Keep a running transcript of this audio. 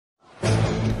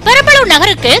பெங்களூர்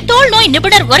நகருக்கு தோல் நோய்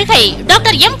நிபுணர் வருகை.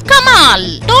 டாக்டர் எம் கமால்,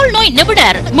 தோல் நோய்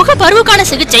நிபுணர். முக பருவுக்கான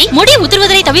சிகிச்சை, முடி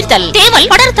உதிர்வதை தவிர்த்தல், தேமல்,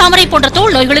 படர் தாமரை போன்ற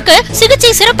தோல் நோய்களுக்கு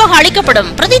சிகிச்சை சிறப்பாக அளிக்கப்படும்.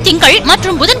 பிரதி திங்கள்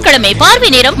மற்றும் புதன்கிழமை. பார்வை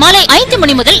நேரம் மாலை 5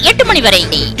 மணி முதல் 8 மணி வரை.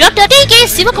 Doctor DK.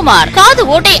 சிவகுமார், காது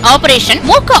ஓட்டை ஆபரேஷன்,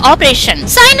 மூக்கு ஆபரேஷன்,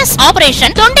 சைனஸ்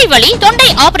ஆபரேஷன், தொண்டை வலி,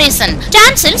 தொண்டை ஆபரேஷன்,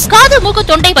 டான்சில்ஸ், காது மூக்கு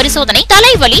தொண்டை பரிசோதனை,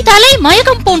 தலைவலி, தலை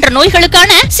மயக்கம் போன்ற நோய்களுக்கான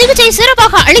சிகிச்சை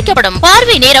சிறப்பாக அளிக்கப்படும்.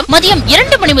 பார்வை நேரம் மதியம்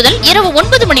 2 மணி முதல் இரவு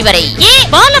 9 மணி வரை. ஏ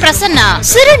பாலபிரசன்னா,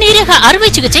 சிறுநீரக அறுவை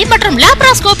சிகிச்சை மற்றும்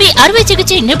லாப்ராஸ்கோபி அறுவை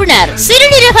சிகிச்சை நிபுணர்.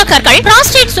 சிறுநீரக கற்கள்,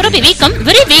 பிராஸ்டேட் சுரப்பி வீக்கம்,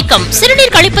 விரிவீக்கம்,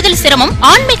 சிறுநீர் கழிப்பதில் சிரமம்,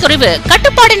 ஆண்மை குறைவு,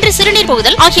 கட்டுப்பாடின்றி சிறுநீர்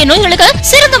போகுதல் ஆகிய நோய்களுக்கு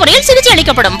சிறந்த முறையில் சிகிச்சை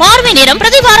அளிக்கப்படும். பார்வை நேரம்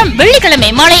பிரதிவாரம்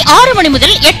வெள்ளிக்கிழமை மாலை 6 மணி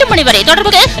முதல் 8 மணி வரை.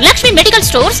 தொடர்புக்கு லக்ஷ்மி மெடிக்கல்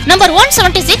ஸ்டோர்ஸ், நம்பர்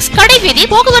 176, கடைவீதி,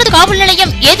 போக்குவரத்து காவல்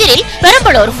நிலையம் எதிரில்,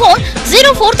 பெரம்பலூர். போன்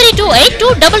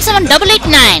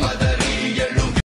 043282778889.